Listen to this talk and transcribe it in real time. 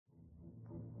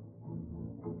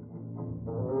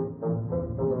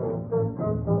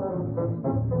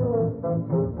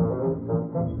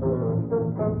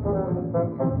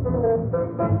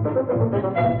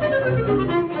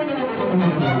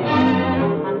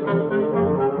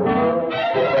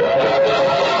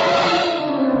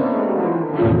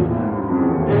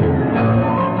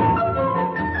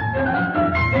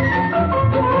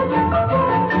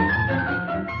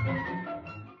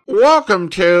Welcome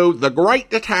to the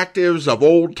Great Detectives of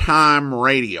Old Time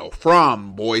Radio.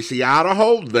 From Boise,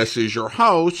 Idaho, this is your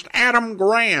host, Adam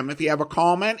Graham. If you have a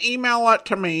comment, email it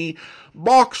to me,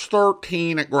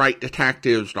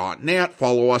 box13@greatdetectives.net.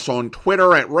 Follow us on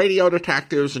Twitter at Radio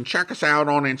Detectives and check us out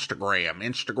on Instagram,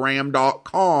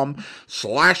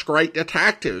 instagram.com/Great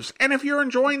Detectives. And if you're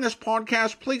enjoying this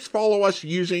podcast, please follow us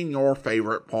using your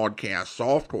favorite podcast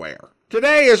software.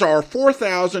 Today is our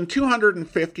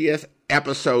 4,250th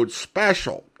episode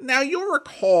special. Now, you'll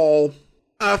recall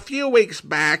a few weeks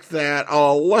back that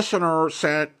a listener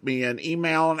sent me an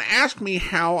email and asked me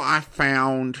how I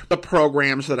found the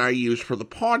programs that I use for the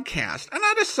podcast. And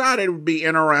I decided it would be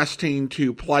interesting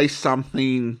to play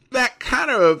something that kind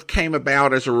of came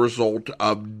about as a result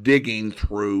of digging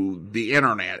through the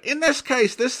internet. In this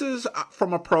case, this is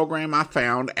from a program I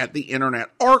found at the Internet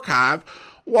Archive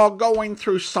while going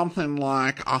through something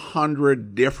like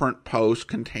 100 different posts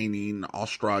containing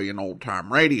Australian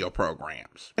old-time radio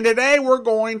programs. And today we're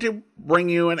going to bring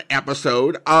you an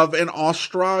episode of an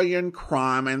Australian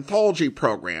crime anthology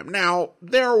program. Now,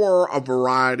 there were a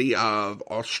variety of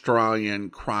Australian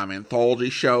crime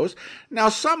anthology shows. Now,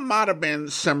 some might have been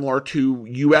similar to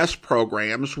U.S.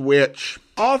 programs, which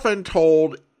often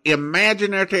told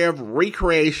imaginative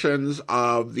recreations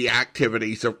of the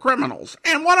activities of criminals.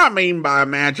 And what I mean by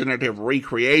imaginative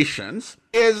recreations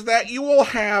is that you will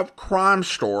have crime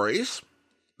stories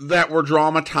that were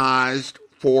dramatized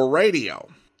for radio.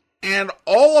 And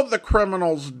all of the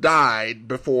criminals died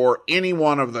before any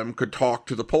one of them could talk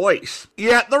to the police.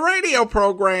 Yet the radio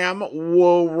program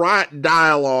will write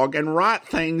dialogue and write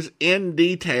things in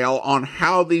detail on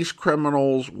how these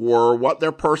criminals were, what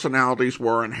their personalities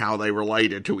were, and how they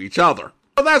related to each other.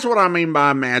 So that's what I mean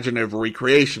by imaginative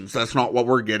recreations. That's not what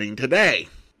we're getting today.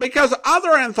 Because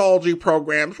other anthology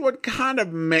programs would kind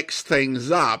of mix things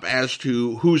up as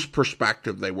to whose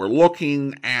perspective they were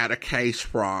looking at a case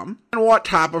from and what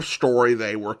type of story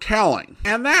they were telling.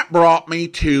 And that brought me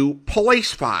to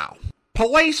Police File.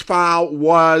 Police File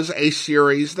was a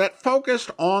series that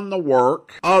focused on the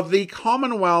work of the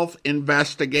Commonwealth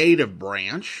Investigative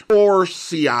Branch, or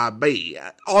CIB.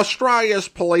 Australia's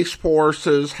police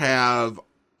forces have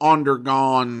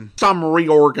undergone some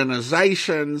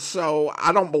reorganization, so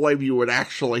I don't believe you would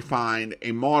actually find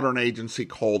a modern agency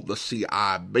called the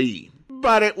CIB.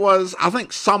 But it was, I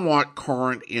think, somewhat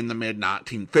current in the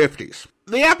mid-1950s.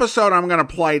 The episode I'm going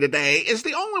to play today is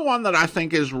the only one that I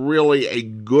think is really a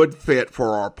good fit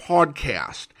for our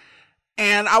podcast.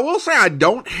 And I will say I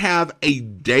don't have a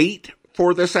date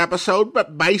for this episode,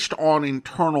 but based on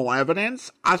internal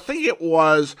evidence, I think it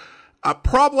was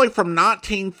probably from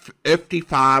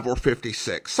 1955 or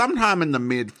 56, sometime in the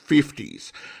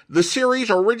mid-50s. The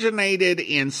series originated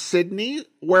in Sydney,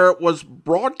 where it was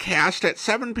broadcast at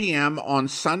 7 p.m. on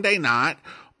Sunday night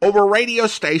over radio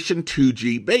station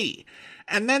 2GB.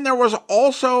 And then there was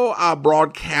also a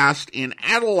broadcast in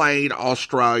Adelaide,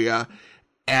 Australia,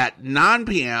 at 9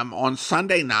 p.m. on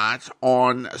Sunday nights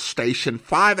on station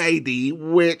 5AD,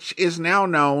 which is now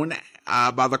known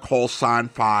by the call sign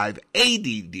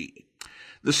 5ADD.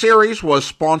 The series was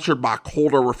sponsored by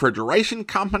Calder Refrigeration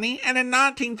Company, and in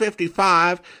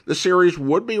 1955, the series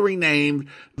would be renamed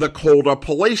the Calder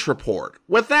Police Report.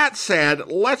 With that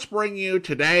said, let's bring you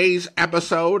today's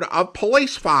episode of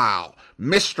Police File,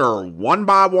 Mr. One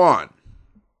by One.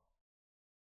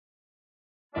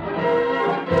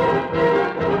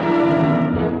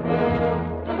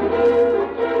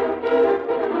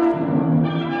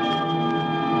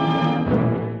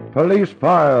 Police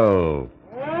File.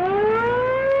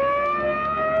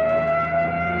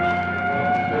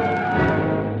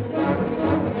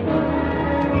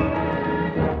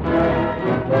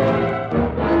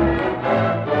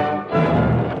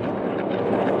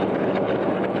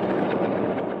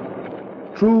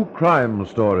 True crime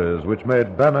stories which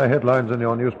made banner headlines in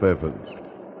your newspapers.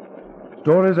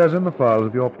 Stories as in the files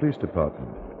of your police department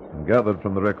and gathered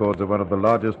from the records of one of the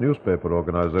largest newspaper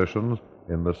organizations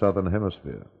in the Southern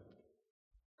Hemisphere.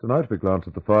 Tonight we glance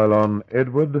at the file on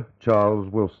Edward Charles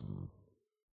Wilson.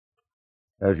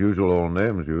 As usual, all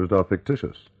names used are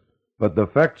fictitious, but the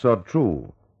facts are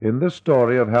true in this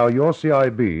story of how your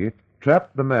CIB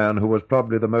trapped the man who was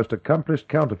probably the most accomplished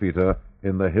counterfeiter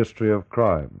in the history of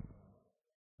crime.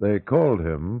 They called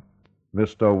him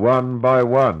Mr. One by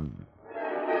One.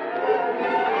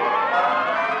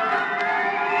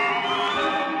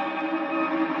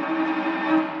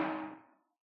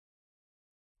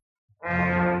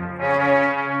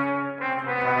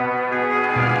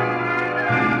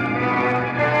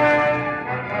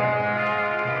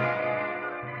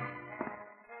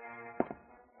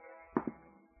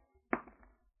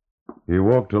 He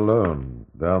walked alone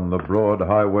down the broad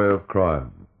highway of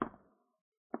crime.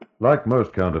 Like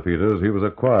most counterfeiters, he was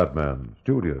a quiet man,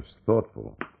 studious,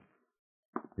 thoughtful.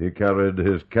 He carried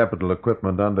his capital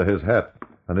equipment under his hat,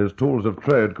 and his tools of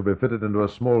trade could be fitted into a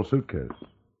small suitcase.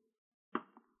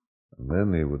 And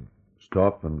then he would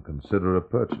stop and consider a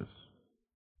purchase.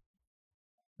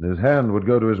 His hand would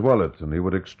go to his wallet, and he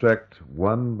would extract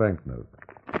one banknote.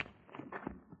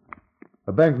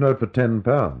 A banknote for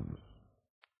 £10.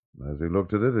 As he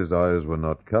looked at it, his eyes were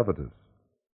not covetous,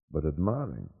 but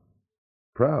admiring,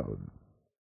 proud.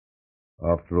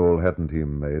 After all, hadn't he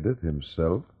made it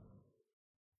himself?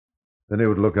 Then he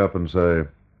would look up and say,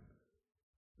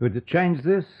 "Would you change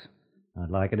this? I'd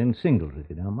like it in singles, if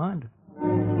you don't mind."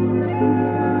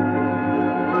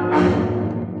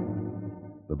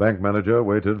 The bank manager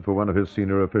waited for one of his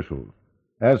senior officials.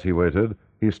 As he waited,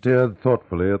 he stared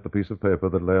thoughtfully at the piece of paper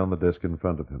that lay on the desk in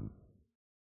front of him.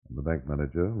 And the bank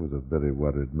manager was a very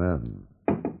worried man.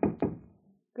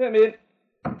 Come in.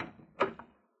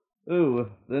 Oh,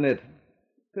 Burnett.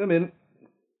 Come in.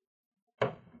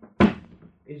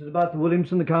 Is it about the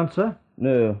Williamson account, sir?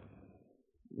 No.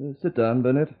 Sit down,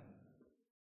 Burnett.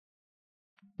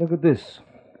 Look at this.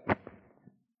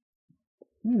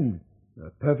 A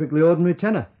perfectly ordinary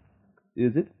tenner.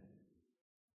 Is it?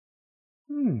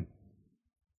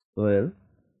 Well?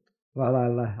 Well,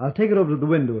 I'll take it over to the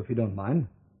window, if you don't mind.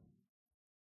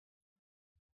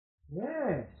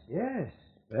 Yes.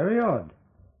 Very odd.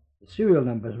 The serial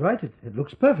number's right. It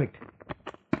looks perfect.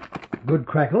 Good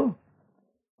crackle.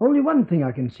 Only one thing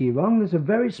I can see wrong. There's a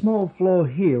very small flaw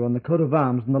here on the coat of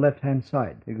arms on the left-hand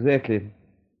side. Exactly.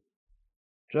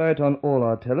 Try it on all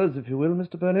our tellers, if you will,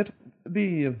 Mr. Burnett.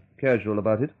 Be casual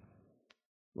about it.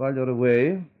 While you're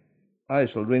away, I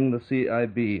shall ring the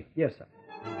CIB. Yes, sir.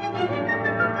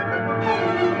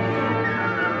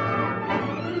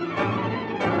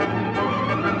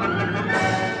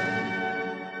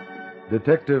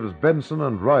 Detectives Benson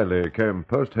and Riley came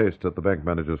post-haste at the bank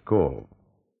manager's call,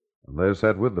 and they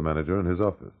sat with the manager in his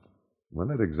office. When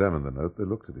they'd examined the note, they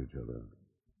looked at each other.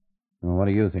 Well, what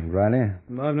do you think, Riley?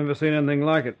 I've never seen anything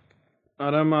like it.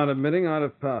 I don't mind admitting I'd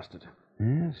have passed it.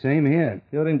 Yeah, same here.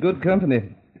 You're in good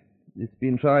company. It's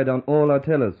been tried on all our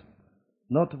tellers.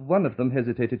 Not one of them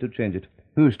hesitated to change it.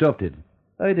 Who stopped it?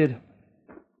 I did.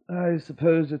 I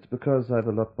suppose it's because I've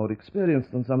a lot more experience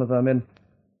than some of our men.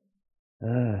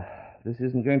 This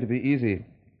isn't going to be easy,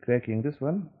 cracking this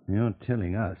one. You're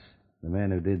telling us. The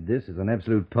man who did this is an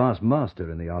absolute past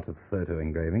master in the art of photo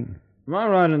engraving. Am I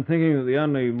right in thinking that the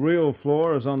only real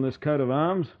flaw is on this coat of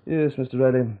arms? Yes, Mr.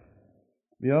 Riley.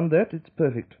 Beyond that, it's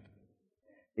perfect.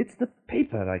 It's the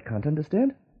paper I can't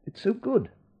understand. It's so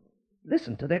good.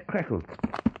 Listen to that crackle.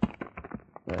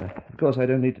 Of course, I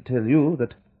don't need to tell you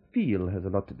that feel has a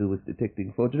lot to do with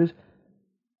detecting forgeries.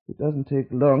 It doesn't take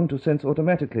long to sense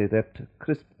automatically that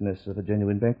crispness of a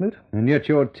genuine banknote. And yet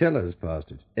your tellers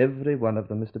passed it. Every one of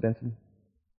them, Mr. Benson.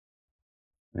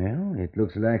 Well, it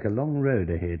looks like a long road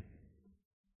ahead.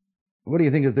 What do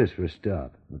you think of this for a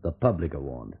start? That the public are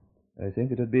warned. I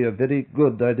think it'd be a very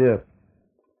good idea.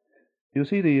 You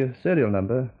see, the serial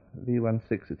number,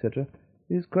 V16, etc.,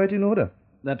 is quite in order.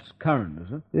 That's current,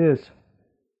 is it? Yes.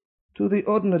 To the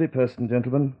ordinary person,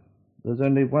 gentlemen, there's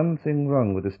only one thing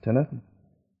wrong with this tenner.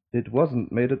 It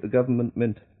wasn't made at the government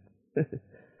mint. I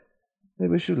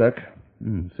wish you luck.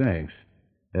 Thanks.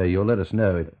 You'll let us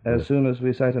know. As soon as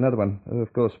we sight another one,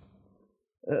 of course.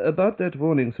 About that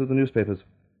warning through the newspapers.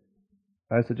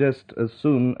 I suggest as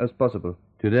soon as possible.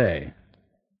 Today.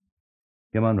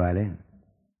 Come on, Riley.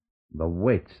 The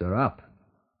weights are up.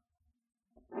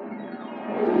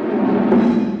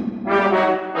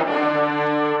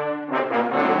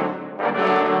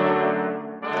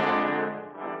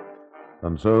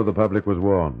 And so the public was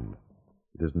warned.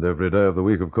 It isn't every day of the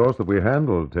week, of course, that we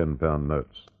handle £10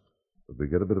 notes. But we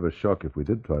get a bit of a shock if we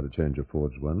did try to change a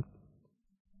forged one.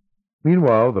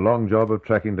 Meanwhile, the long job of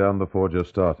tracking down the forger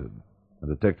started, and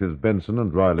Detectives Benson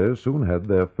and Riley soon had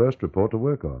their first report to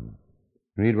work on.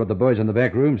 Read what the boys in the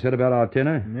back room said about our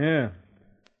tenor? Yeah.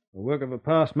 The work of a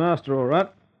past master, all right.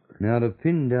 Now, to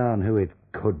pin down who it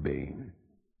could be.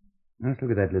 Let's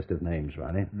look at that list of names,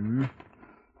 Riley.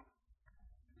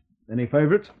 Any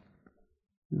favourites?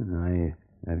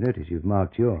 I've noticed you've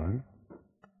marked yours.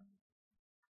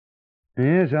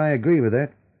 Yes, I agree with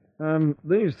that.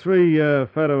 These three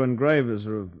photo engravers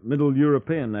are of Middle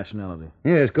European nationality.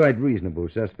 Yes, quite reasonable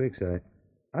suspects.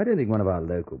 I don't think one of our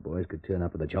local boys could turn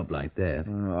up with a job like that.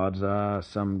 Odds are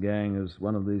some gang has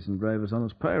one of these engravers on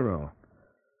his payroll.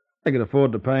 They could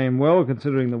afford to pay him well,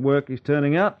 considering the work he's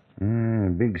turning out.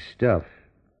 Big stuff.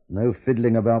 No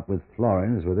fiddling about with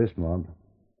florins with this mob.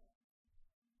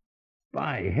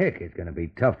 By heck, it's going to be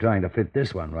tough trying to fit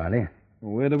this one, Riley.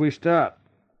 Well, where do we start?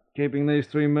 Keeping these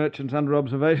 3 merchants under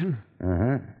observation?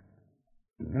 Uh-huh.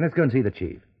 Now, let's go and see the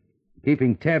chief.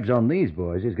 Keeping tabs on these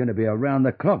boys is going to be a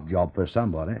round-the-clock job for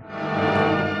somebody.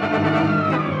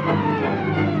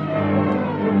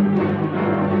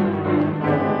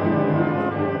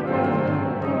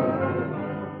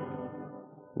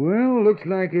 Well, looks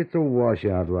like it's a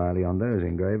washout, Riley, on those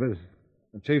engravers.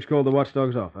 The chief's called the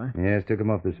watchdogs off, eh? Yes, took them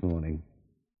off this morning.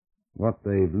 What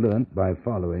they've learnt by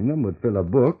following them would fill a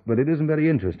book, but it isn't very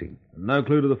interesting. No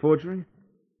clue to the forgery?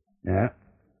 Yeah.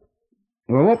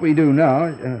 Well, what we do now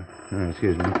is...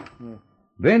 excuse me.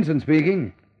 Benson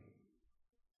speaking.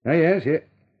 Oh, yes, yeah.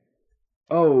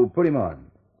 Oh, put him on.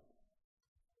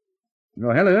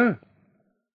 Oh, hello.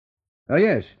 Oh,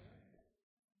 yes.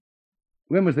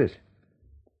 When was this?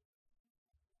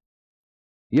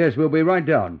 Yes, we'll be right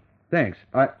down. Thanks.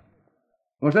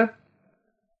 What's that?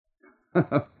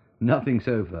 Nothing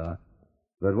so far.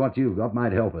 But what you've got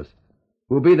might help us.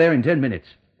 We'll be there in 10 minutes.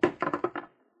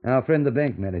 Our friend the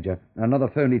bank manager. Another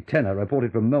phony tenor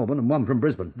reported from Melbourne and one from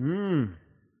Brisbane.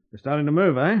 They're starting to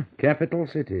move, eh? Capital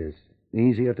cities.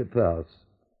 Easier to pass.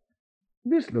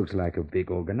 This looks like a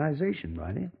big organization,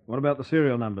 Riley. What about the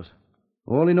serial numbers?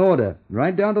 All in order.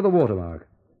 Right down to the watermark.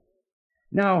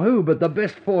 Now, who but the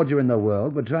best forger in the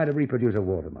world would try to reproduce a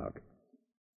watermark?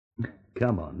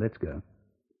 Come on, let's go.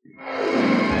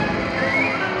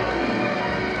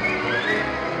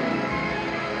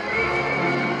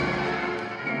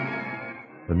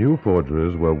 The new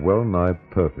forgeries were well nigh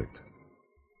perfect.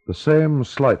 The same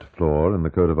slight flaw in the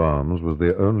coat of arms was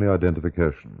the only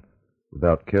identification,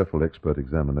 without careful expert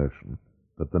examination,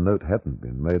 that the note hadn't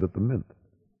been made at the mint.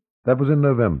 That was in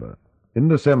November. In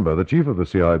December, the chief of the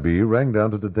CIB rang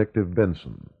down to Detective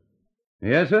Benson.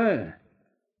 Yes, sir.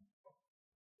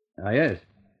 Yes.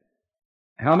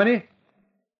 How many?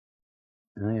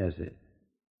 Yes, sir.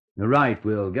 Right,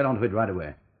 we'll get onto it right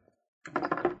away.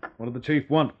 What did the chief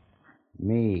want?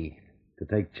 Me, to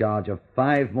take charge of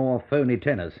 5 more phony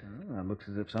tenors. Oh, that looks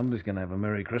as if somebody's going to have a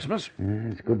Merry Christmas.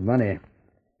 It's good money.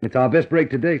 It's our best break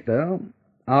to date, though.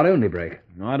 Our only break.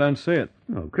 No, I don't see it.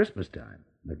 Oh, Christmas time.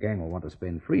 The gang will want to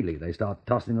spend freely. They start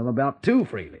tossing them about too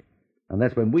freely. And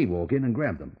that's when we walk in and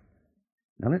grab them.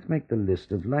 Now, let's make the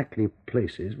list of likely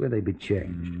places where they'd be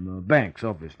changed. Banks,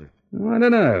 obviously. I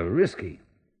don't know. Risky.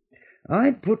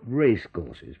 I'd put race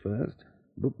courses first.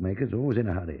 Bookmakers are always in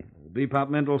a hurry.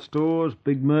 Departmental stores,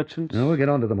 big merchants. No, we'll get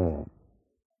on to them all.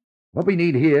 What we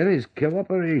need here is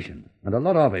cooperation, and a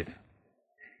lot of it.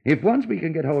 If once we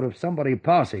can get hold of somebody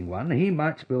passing one, he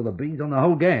might spill the beans on the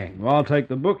whole gang. Well, I'll take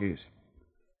the bookies.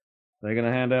 They're going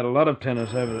to hand out a lot of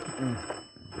tenors over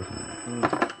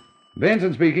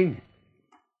Benson speaking.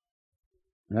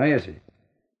 Yes, sir.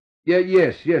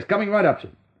 Yes, coming right up,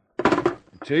 sir.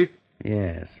 Chief?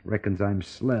 Yes, reckons I'm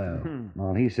slow.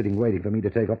 While he's sitting waiting for me to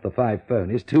take off the 5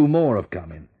 phonies, 2 more have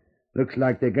come in. Looks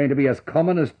like they're going to be as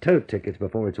common as tote tickets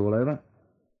before it's all over.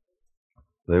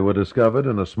 They were discovered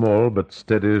in a small but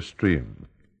steady stream.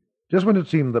 Just when it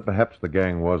seemed that perhaps the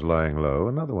gang was lying low,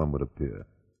 another one would appear.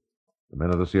 The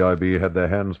men of the CIB had their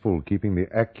hands full keeping the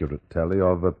accurate tally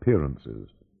of appearances.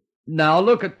 Now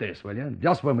look at this, will you?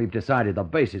 Just when we've decided the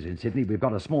base is in Sydney, we've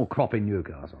got a small crop in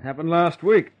Newcastle. Happened last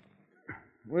week.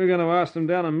 We're going to ask them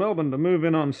down in Melbourne to move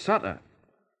in on Sutter.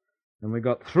 And we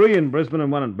got 3 in Brisbane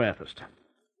and 1 at Bathurst.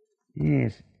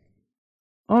 Yes.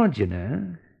 Odd, you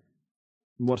know.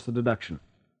 What's the deduction?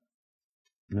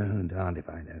 No, darned if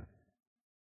I know.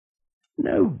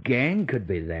 No gang could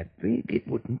be that big. It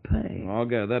wouldn't pay. I'll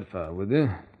go that far with you.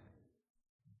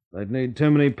 They'd need too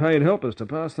many paid helpers to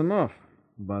pass them off.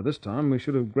 By this time, we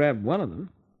should have grabbed one of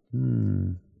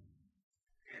them.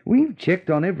 We've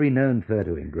checked on every known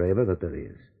photo engraver that there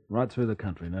is. Right through the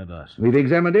country, no dice. We've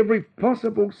examined every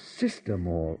possible system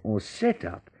or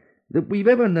setup that we've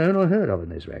ever known or heard of in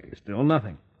this racket. Still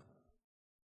nothing.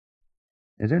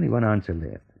 There's only one answer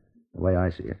left, the way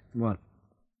I see it. What?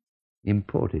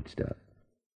 Imported stuff.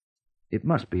 It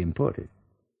must be imported.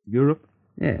 Europe?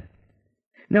 Yeah.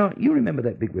 Now, you remember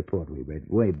that big report we read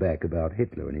way back about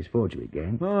Hitler and his forgery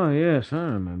gang? Oh, yes, I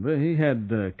remember. He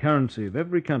had currency of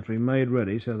every country made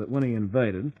ready so that when he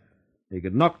invaded, he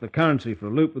could knock the currency for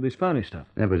a loop with his phony stuff.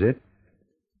 That was it?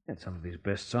 He had some of his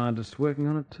best scientists working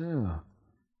on it, too.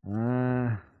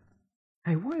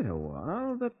 Hey, wait a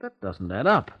while. That doesn't add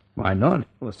up. Why not?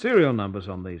 Well, the serial numbers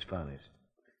on these phonies.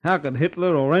 How could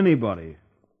Hitler or anybody...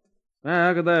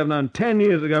 How could they have known 10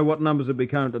 years ago what numbers would be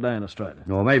current today in Australia?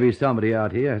 Or maybe somebody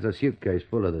out here has a suitcase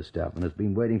full of the stuff and has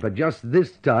been waiting for just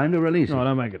this time to release it. Oh,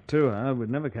 don't make it too hard. We'd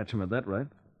never catch him at that rate.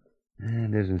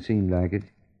 It doesn't seem like it.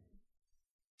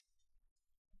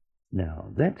 Now,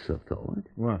 that's a thought.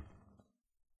 What?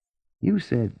 You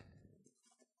said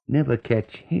never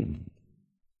catch him.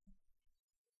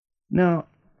 Now,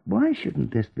 why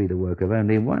shouldn't this be the work of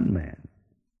only one man?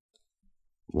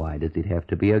 Why does it have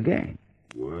to be a gang?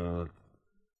 Well, it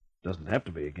doesn't have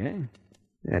to be a gang.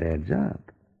 That adds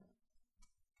up.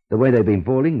 The way they've been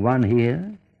falling, one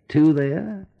here, two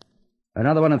there,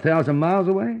 another one 1,000 miles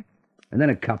away, and then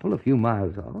a couple a few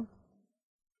miles off.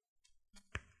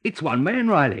 It's one man,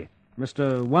 Riley.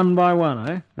 Mr. One by One,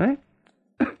 eh? Eh?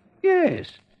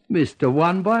 Yes, Mr.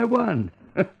 One by One.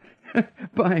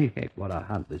 By heck, what a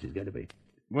hunt this is going to be.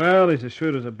 Well, he's as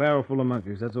shrewd as a barrel full of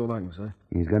monkeys, that's all I can say.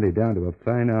 He's got it down to a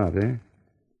fine art, eh?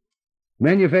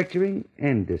 Manufacturing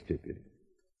and distributing.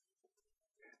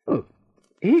 Look,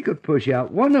 he could push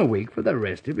out one a week for the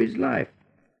rest of his life.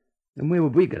 And where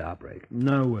would we get our break?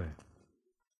 Nowhere.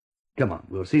 Come on,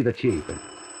 we'll see the chief.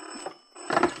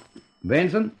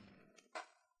 Benson?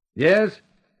 Yes?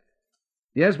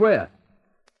 Yes, where?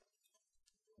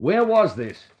 Where was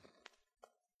this?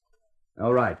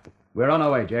 All right. We're on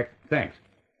our way, Jack. Thanks.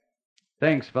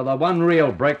 Thanks for the one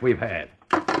real break we've had.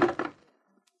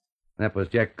 That was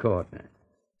Jack Courtney.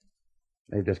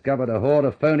 They've discovered a horde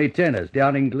of phony tenors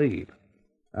down in Glebe.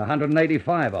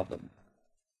 185 of them.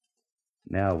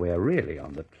 Now we're really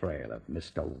on the trail of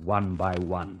Mr. One by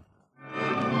One.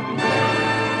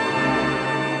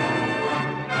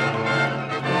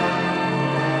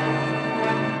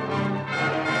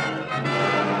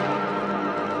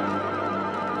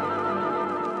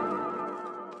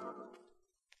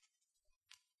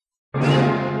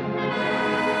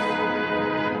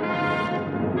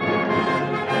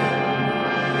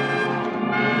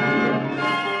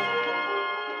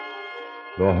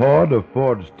 The hoard of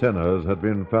forged tenors had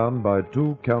been found by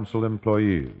 2 council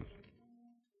employees.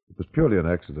 It was purely an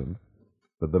accident,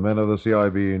 but the men of the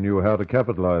CIB knew how to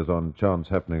capitalize on chance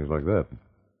happenings like that.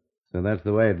 So that's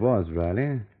the way it was,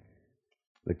 Riley.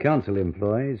 The council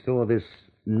employees saw this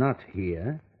nut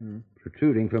here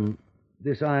protruding from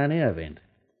this iron air vent.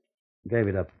 Gave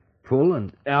it a pull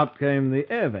and... Out came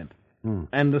the air vent.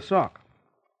 And the sock.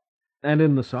 And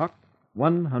in the sock,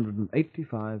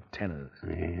 185 tenors.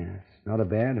 Yes, not a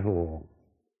bad haul.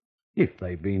 If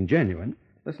they've been genuine.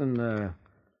 Listen,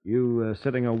 you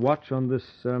setting a watch on this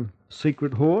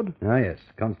secret hoard? Ah, yes,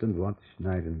 constant watch,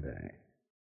 night and day.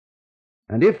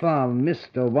 And if our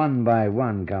Mr. One by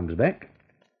One comes back,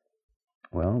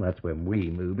 well, that's when we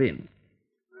move in.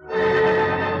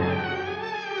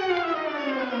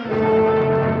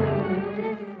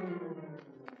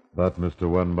 But Mr.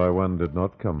 One by One did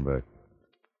not come back.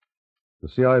 The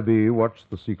CIB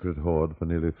watched the secret hoard for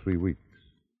nearly 3 weeks.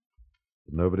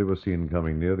 But nobody was seen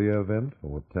coming near the air vent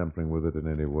or tampering with it in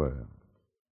any way.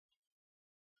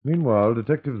 Meanwhile,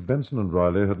 Detectives Benson and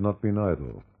Riley had not been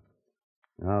idle.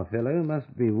 Our fellow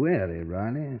must be wary,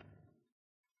 Riley.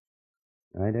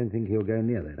 I don't think he'll go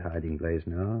near that hiding place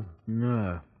now.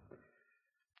 No.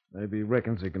 Maybe he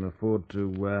reckons he can afford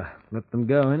to let them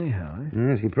go anyhow, eh?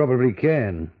 Yes, he probably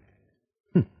can.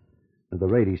 At the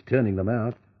rate he's turning them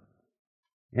out.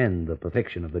 And the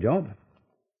perfection of the job.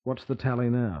 What's the tally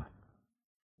now?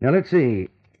 Now, let's see.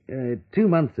 2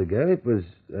 months ago, it was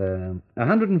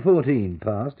 114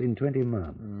 passed in 20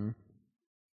 months.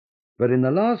 But in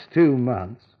the last 2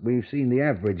 months, we've seen the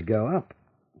average go up.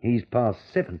 He's passed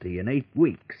 70 in 8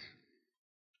 weeks.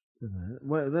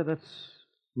 Well, that's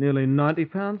nearly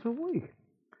 £90 a week.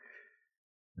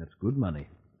 That's good money,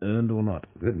 earned or not.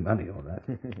 Good money, all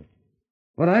right.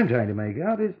 What I'm trying to make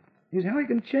out is how he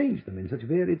can change them in such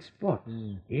varied spots.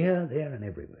 Here, there, and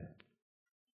everywhere.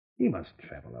 He must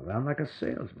travel around like a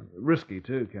salesman. Risky,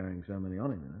 too, carrying so many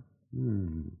on him, you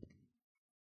know.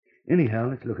 Anyhow,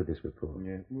 let's look at this report.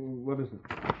 Yeah. What is it?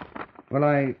 Well,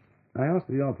 I asked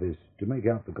the office to make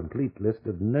out the complete list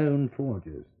of known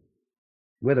forgers,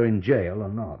 whether in jail or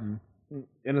not.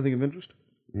 Anything of interest?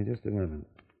 In just a moment.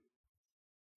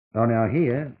 Oh, now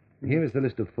here is the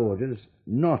list of forgers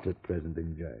not at present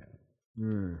in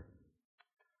jail.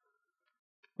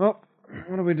 Well,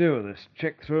 what do we do with this?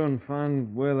 Check through and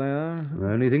find where they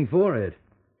are? Anything for it.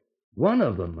 One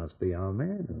of them must be our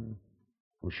man.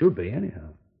 Or should be, anyhow.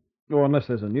 Or unless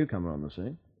there's a newcomer on the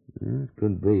scene. It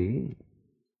could be.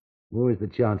 Always the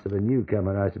chance of a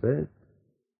newcomer, I suppose.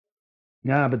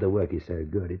 But the work is so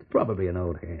good, it's probably an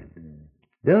old hand.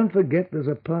 Don't forget there's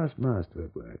a past master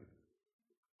at work.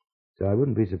 So I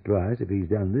wouldn't be surprised if he's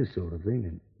done this sort of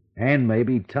thing and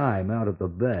maybe time out of the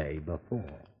bay before.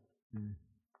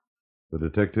 The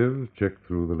detectives checked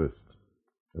through the list.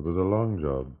 It was a long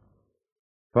job.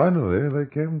 Finally, they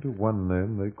came to one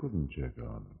name they couldn't check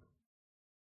on.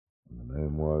 And the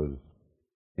name was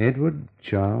Edward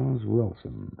Charles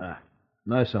Wilson.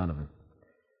 No sign of him.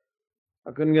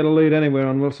 I couldn't get a lead anywhere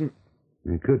on Wilson.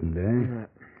 You couldn't, eh? Right.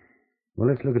 Well,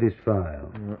 let's look at his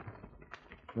file.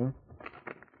 What?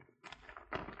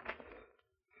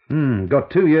 Got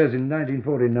 2 years in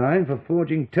 1949 for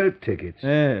forging tote tickets.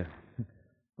 Yeah.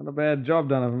 Not a bad job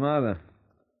done of him either.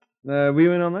 Were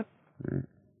you in on that?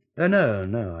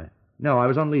 No, I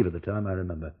was on leave at the time, I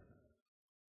remember.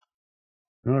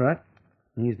 All right.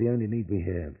 He's the only lead we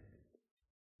have.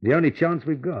 The only chance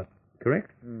we've got,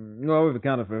 correct? Well, we've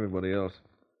accounted for everybody else.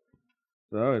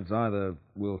 So it's either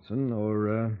Wilson or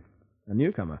a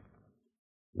newcomer.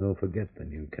 We'll forget the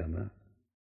newcomer.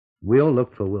 We'll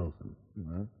look for Wilson.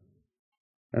 Right.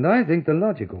 And I think the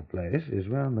logical place is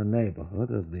round the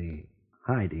neighborhood of the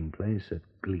hiding place at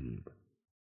Glebe.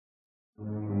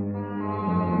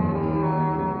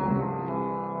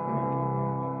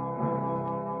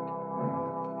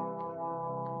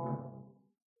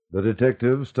 The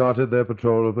detectives started their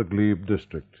patrol of the Glebe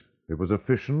district. It was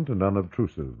efficient and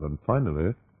unobtrusive, and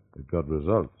finally, it got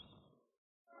results.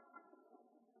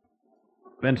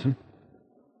 Benson.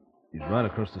 He's right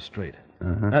across the street.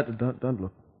 Don't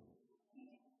look.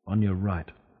 On your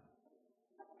right.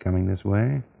 Coming this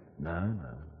way? No.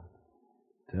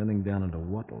 Turning down into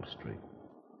Wattle Street.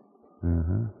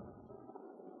 Oh,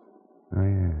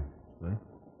 yeah. Well?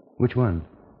 Which one?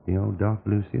 The old dark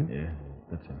blue suit? Yeah,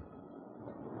 that's him.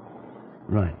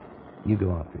 Right. You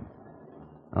go after him.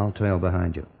 I'll trail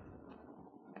behind you.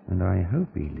 And I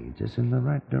hope he leads us in the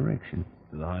right direction.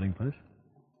 To the hiding place?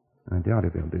 I doubt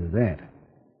if he'll do that.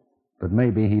 But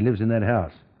maybe he lives in that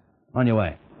house. On your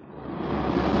way.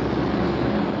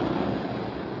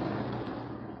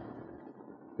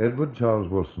 Edward Charles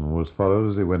Wilson was followed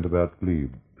as he went about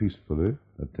Glebe, peacefully,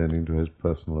 attending to his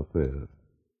personal affairs.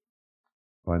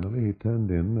 Finally, he turned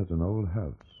in at an old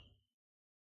house.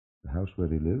 The house where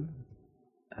he lived?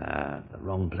 The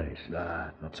wrong place.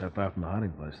 Not so far from the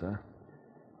hiding place, though.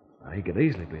 He could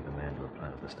easily be the man to have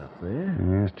planted the stuff there.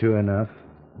 Yes, true enough.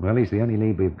 Well, he's the only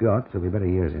lead we've got, so we better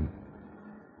use him.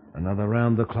 Another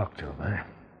round-the-clock job, eh?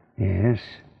 Yes.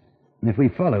 If we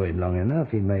follow him long enough,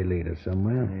 he may lead us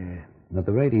somewhere. Yeah. At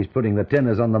the rate he's putting the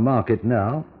tenors on the market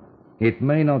now, it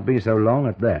may not be so long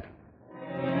at that.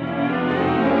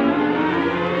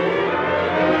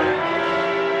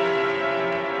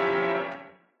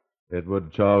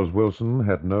 Edward Charles Wilson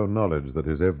had no knowledge that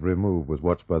his every move was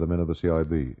watched by the men of the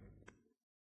CIB.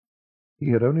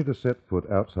 He had only to set foot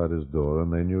outside his door,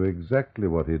 and they knew exactly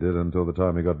what he did until the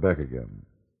time he got back again.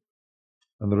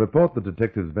 And the report that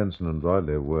Detectives Benson and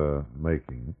Riley were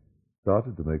making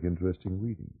started to make interesting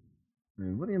reading.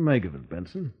 What do you make of it,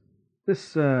 Benson?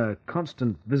 This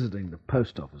constant visiting the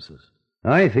post offices.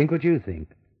 I think what you think,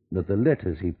 that the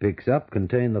letters he picks up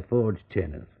contain the forged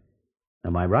tenors.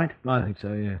 Am I right? I think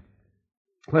so, yeah.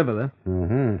 Clever,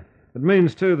 then. It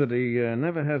means, too, that he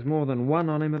never has more than one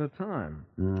on him at a time.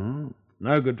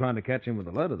 No good trying to catch him with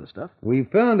a load of the stuff. We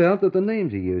found out that the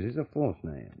names he uses are false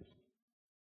names.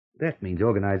 That means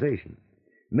organization.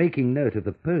 Making note of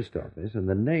the post office and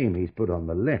the name he's put on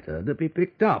the letter to be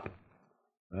picked up.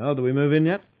 Well, do we move in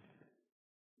yet?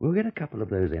 We'll get a couple of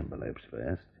those envelopes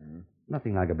first.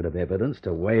 Nothing like a bit of evidence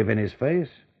to wave in his face,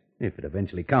 if it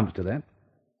eventually comes to that.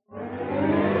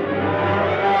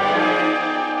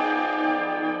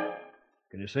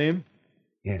 Can you see him?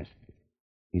 Yes.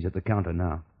 He's at the counter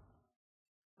now.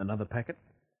 Another packet?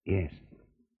 Yes.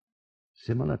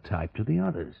 Similar type to the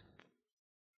others.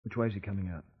 Which way is he coming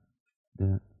out?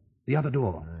 The other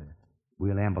door. Oh, yeah.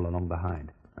 We'll amble along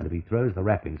behind, and if he throws the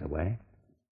wrappings away,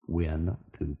 we're not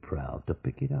too proud to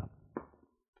pick it up.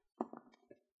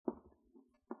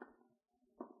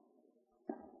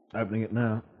 Opening it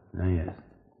now. Ah, yes.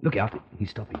 Look out. He's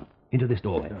stopping. Into this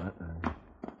doorway. All right.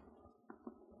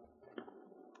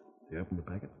 You open the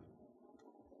packet?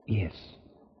 Yes.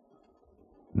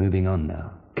 Moving on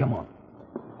now. Come on.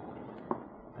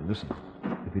 Hey, listen.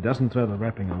 If he doesn't throw the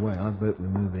wrapping away, I vote we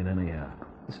move in anyhow.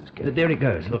 This is good. There it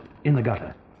goes. Look, in the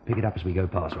gutter. Pick it up as we go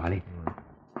past, Riley.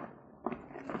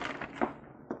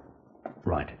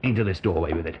 Right. Into this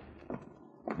doorway with it.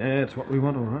 That's what we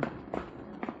want, all right.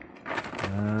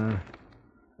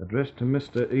 Addressed to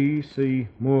Mr. E.C.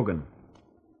 Morgan.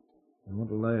 I want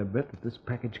to lay a bet that this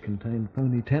package contained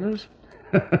phony tenors?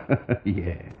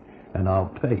 Yeah, and I'll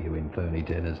pay you in phony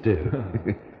tenors, too.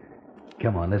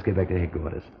 Come on, let's get back to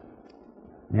headquarters.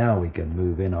 Now we can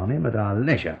move in on him at our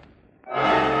leisure.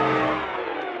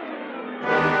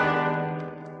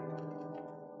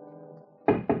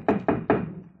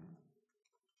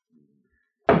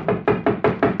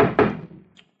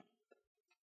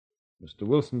 Mr.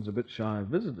 Wilson's a bit shy of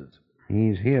visitors.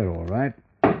 He's here, all right.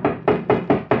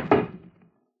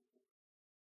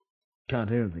 Can't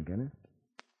hear anything, can you?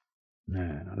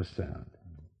 No, not a sound.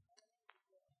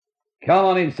 Come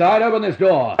on inside. Open this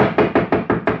door.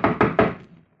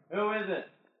 Who is it?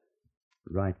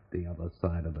 Right the other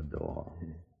side of the door.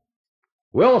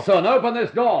 Wilson, open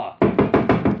this door.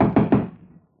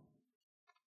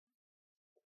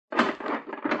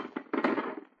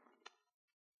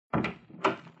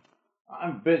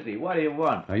 I'm busy. What do you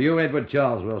want? Are you Edward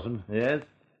Charles Wilson? Yes?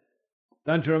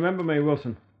 Don't you remember me,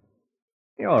 Wilson?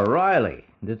 You're Riley.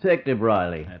 Detective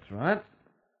Riley. That's right.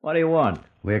 What do you want?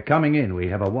 We're coming in. We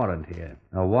have a warrant here.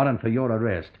 A warrant for your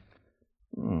arrest.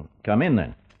 Come in,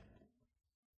 then.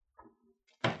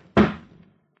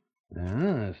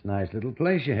 Ah, it's a nice little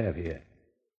place you have here.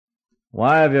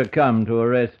 Why have you come to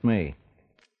arrest me?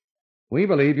 We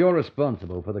believe you're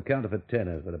responsible for the counterfeit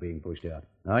tenors that are being pushed out.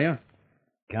 Are you?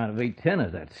 Counterfeit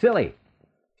tenors. That's silly.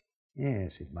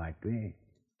 Yes, it might be.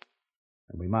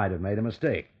 And we might have made a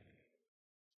mistake.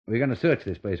 We're going to search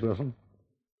this place, Wilson.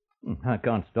 I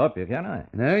can't stop you, can I?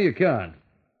 No, you can't.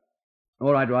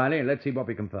 All right, Riley, let's see what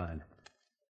we can find.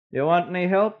 You want any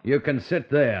help? You can sit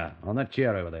there, on that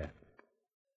chair over there.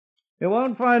 You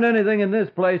won't find anything in this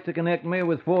place to connect me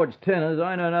with forged tenors.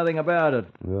 I know nothing about it.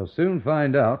 We'll soon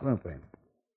find out, won't we?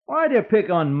 Why do you pick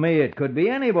on me? It could be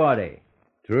anybody.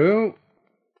 True.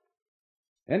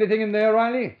 Anything in there,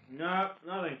 Riley? No,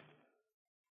 nothing.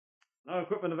 No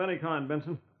equipment of any kind,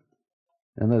 Benson.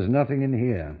 And there's nothing in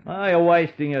here. Oh, you're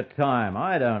wasting your time.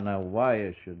 I don't know why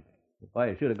you should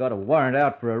have got a warrant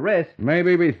out for arrest.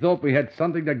 Maybe we thought we had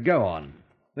something to go on.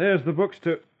 There's the books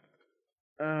to...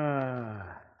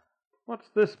 What's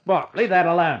this box? Leave that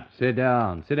alone. Sit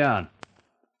down, sit down.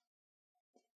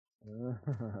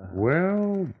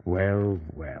 Well.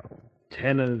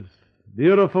 Tenors.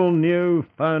 Beautiful new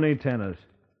phony tenors.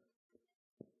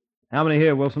 How many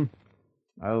here, Wilson?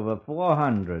 Over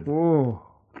 400. Oh.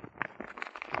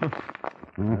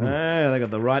 Hey, they got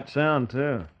the right sound,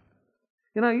 too.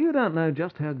 You know, you don't know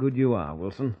just how good you are,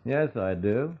 Wilson. Yes, I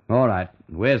do. All right,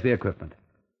 where's the equipment?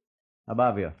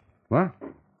 Above you. What?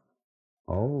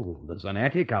 Oh, there's an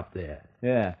attic up there.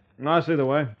 Yeah. I see the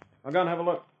way. I'll go and have a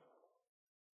look.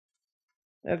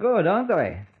 They're good, aren't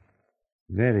they?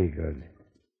 Very good.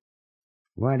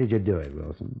 Why did you do it,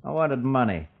 Wilson? I wanted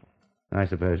money. I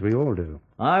suppose we all do.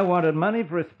 I wanted money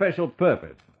for a special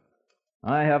purpose.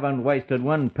 I haven't wasted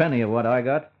one penny of what I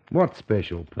got. What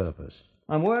special purpose?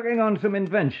 I'm working on some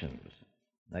inventions.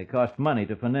 They cost money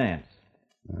to finance.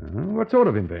 What sort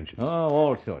of invention? Oh,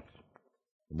 all sorts.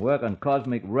 From work on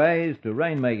cosmic rays to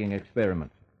rain-making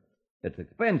experiments. It's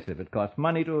expensive. It costs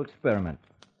money to experiment.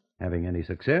 Having any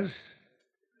success?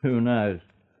 Who knows?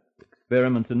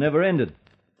 Experiments are never ended.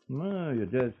 No, you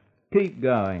just keep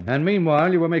going. And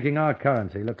meanwhile, you were making our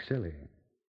currency look silly.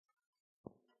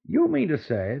 You mean to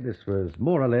say this was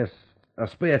more or less a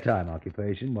spare time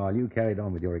occupation while you carried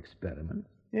on with your experiments?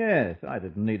 Yes, I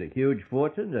didn't need a huge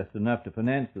fortune, just enough to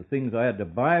finance the things I had to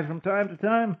buy from time to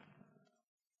time.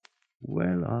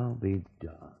 Well, I'll be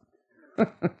darned.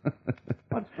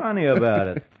 What's funny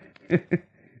about it?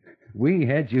 We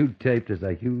had you taped as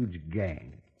a huge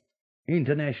gang.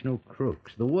 International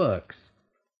crooks, the works.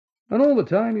 And all the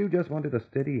time you just wanted a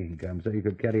steady income so you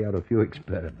could carry out a few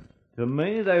experiments. To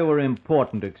me, they were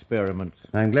important experiments.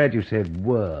 I'm glad you said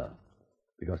were,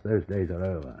 because those days are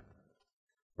over.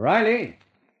 Riley!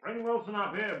 Bring Wilson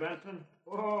up here, Benson.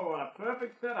 Oh, what a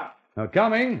perfect setup. Now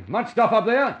coming. Much stuff up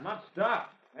there? Much stuff.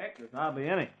 Heck, there's hardly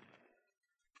any.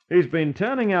 He's been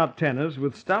turning out tenors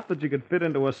with stuff that you could fit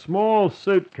into a small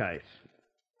suitcase.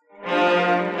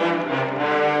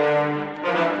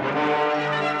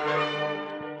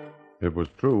 It was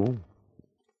true.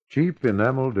 Cheap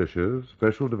enamel dishes,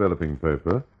 special developing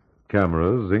paper,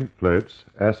 cameras, ink plates,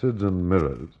 acids, and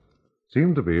mirrors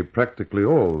seemed to be practically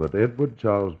all that Edward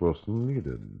Charles Wilson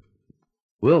needed.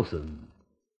 Wilson,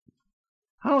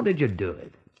 how did you do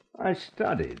it? I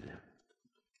studied.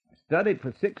 I studied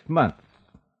for 6 months.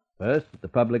 First at the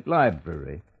public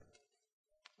library.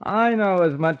 I know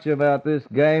as much about this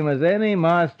game as any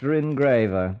master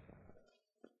engraver.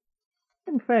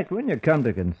 In fact, when you come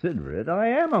to consider it, I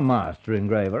am a master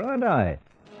engraver, aren't I?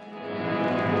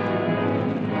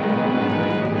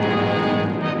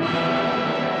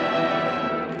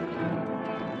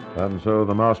 And so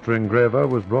the master engraver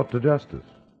was brought to justice.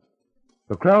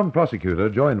 The Crown prosecutor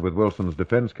joined with Wilson's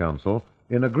defense counsel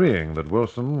in agreeing that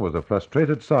Wilson was a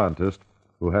frustrated scientist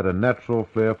who had a natural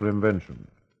flair for invention.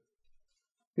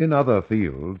 In other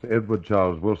fields, Edward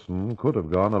Charles Wilson could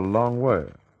have gone a long way.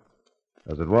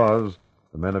 As it was,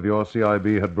 the men of your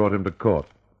CIB had brought him to court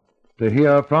to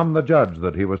hear from the judge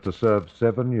that he was to serve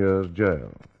 7 years'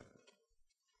 jail.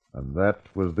 And that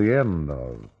was the end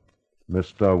of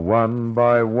Mr. One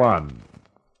by One.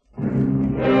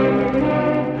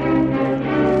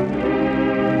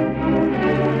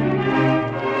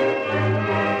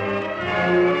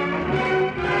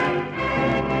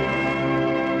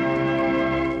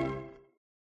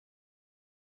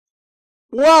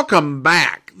 Welcome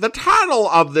back. The title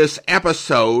of this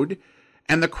episode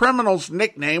and the criminal's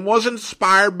nickname was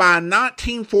inspired by a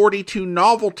 1942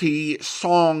 novelty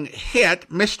song hit,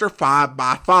 Mr. 5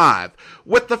 by 5,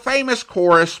 with the famous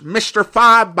chorus, Mr.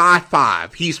 5 by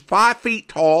 5. He's 5 feet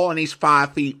tall and he's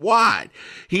 5 feet wide.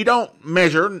 He don't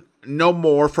measure no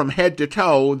more from head to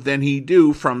toe than he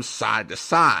do from side to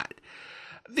side.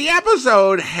 The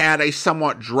episode had a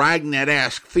somewhat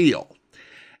Dragnet-esque feel.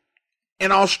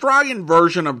 An Australian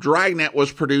version of Dragnet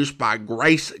was produced by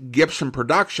Grace Gibson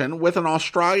Production with an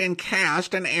Australian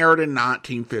cast and aired in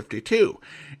 1952.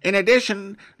 In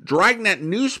addition, Dragnet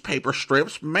newspaper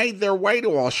strips made their way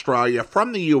to Australia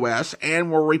from the US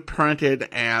and were reprinted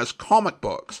as comic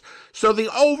books. So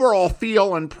the overall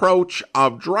feel and approach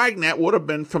of Dragnet would have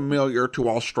been familiar to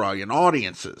Australian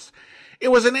audiences. It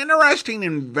was an interesting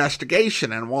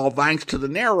investigation, and while thanks to the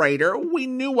narrator, we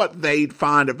knew what they'd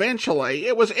find eventually,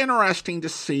 it was interesting to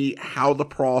see how the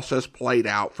process played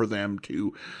out for them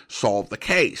to solve the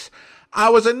case. I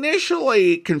was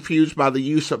initially confused by the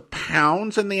use of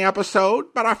pounds in the episode,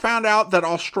 but I found out that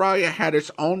Australia had its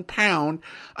own pound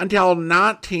until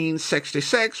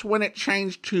 1966 when it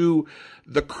changed to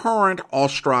the current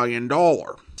Australian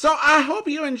dollar. So I hope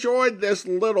you enjoyed this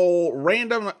little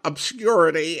random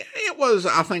obscurity. It was,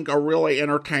 I think, a really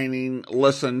entertaining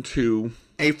listen to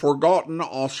a forgotten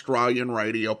Australian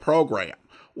radio program.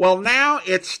 Well, now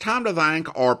it's time to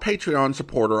thank our Patreon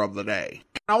supporter of the day.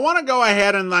 I want to go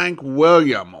ahead and thank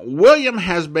William. William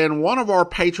has been one of our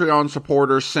Patreon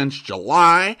supporters since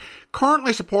July,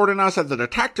 currently supporting us at the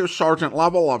Detective Sergeant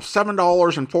level of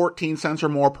 $7.14 or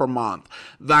more per month.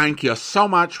 Thank you so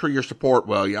much for your support,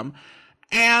 William.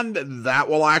 And that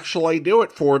will actually do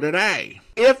it for today.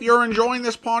 If you're enjoying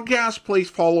this podcast, please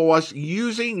follow us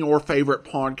using your favorite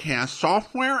podcast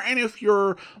software. And if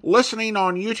you're listening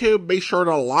on YouTube, be sure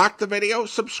to like the video,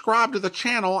 subscribe to the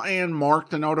channel, and mark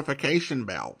the notification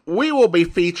bell. We will be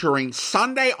featuring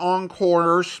Sunday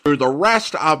encores through the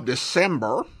rest of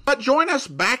December. But join us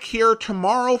back here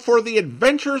tomorrow for the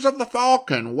Adventures of the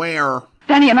Falcon, where...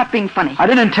 Danny, you're not being funny. I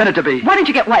didn't intend it to be. Why don't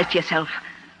you get wise to yourself?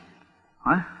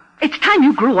 What? It's time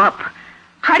you grew up.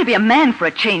 Try to be a man for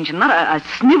a change and not a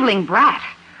sniveling brat.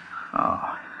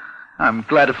 Oh, I'm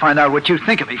glad to find out what you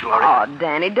think of me, Gloria. Oh,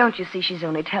 Danny, don't you see she's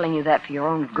only telling you that for your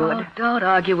own good? Oh, don't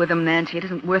argue with him, Nancy. It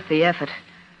isn't worth the effort.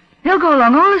 He'll go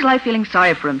along all his life feeling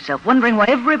sorry for himself, wondering why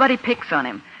everybody picks on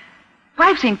him. Why,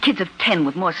 I've seen kids of 10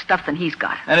 with more stuff than he's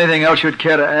got. Anything else you'd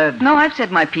care to add? No, I've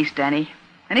said my piece, Danny.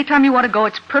 Anytime you want to go,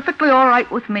 it's perfectly all right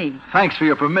with me. Thanks for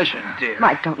your permission, dear.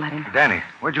 Mike, don't let him. Danny,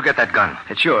 where'd you get that gun?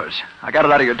 It's yours. I got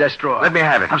it out of your desk drawer. Let me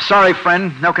have it. I'm sorry,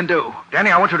 friend. No can do. Danny,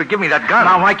 I want you to give me that gun.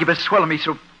 Now, Mike, you've been swelling me,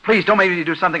 so please don't make me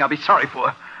do something I'll be sorry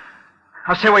for.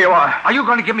 I'll say where you are. Are you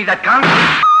going to give me that gun?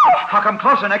 I'll come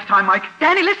closer next time, Mike.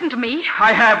 Danny, listen to me.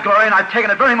 I have, Gloria, and I've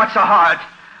taken it very much to heart.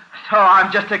 So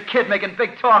I'm just a kid making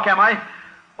big talk, am I?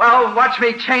 Well, watch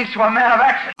me change to a man of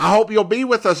action. I hope you'll be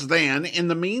with us then. In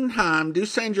the meantime, do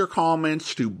send your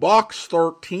comments to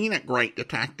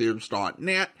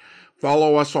box13@greatdetectives.net.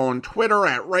 Follow us on Twitter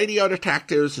at Radio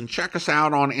Detectives and check us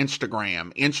out on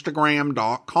Instagram,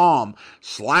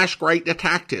 instagram.com/Great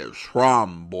Detectives.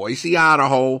 From Boise,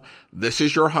 Idaho, this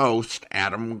is your host,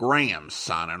 Adam Graham,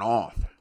 signing off.